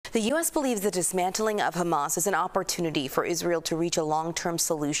The U.S. believes the dismantling of Hamas is an opportunity for Israel to reach a long-term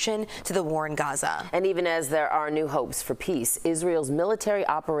solution to the war in Gaza. And even as there are new hopes for peace, Israel's military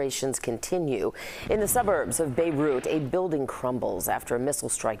operations continue. In the suburbs of Beirut, a building crumbles after a missile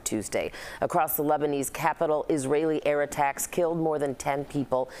strike Tuesday. Across the Lebanese capital, Israeli air attacks killed more than 10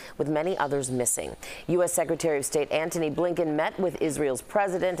 people, with many others missing. U.S. Secretary of State Antony Blinken met with Israel's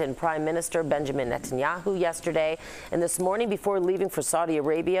President and Prime Minister Benjamin Netanyahu yesterday, and this morning before leaving for Saudi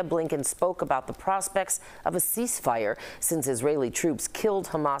Arabia, Blinken spoke about the prospects of a ceasefire since Israeli troops killed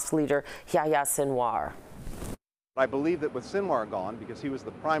Hamas leader Yahya Sinwar. I believe that with Sinwar gone, because he was the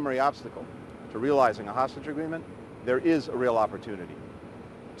primary obstacle to realizing a hostage agreement, there is a real opportunity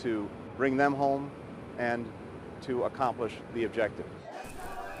to bring them home and to accomplish the objective.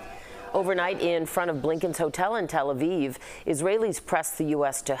 Overnight in front of Blinken's hotel in Tel Aviv, Israelis pressed the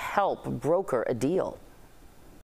U.S. to help broker a deal.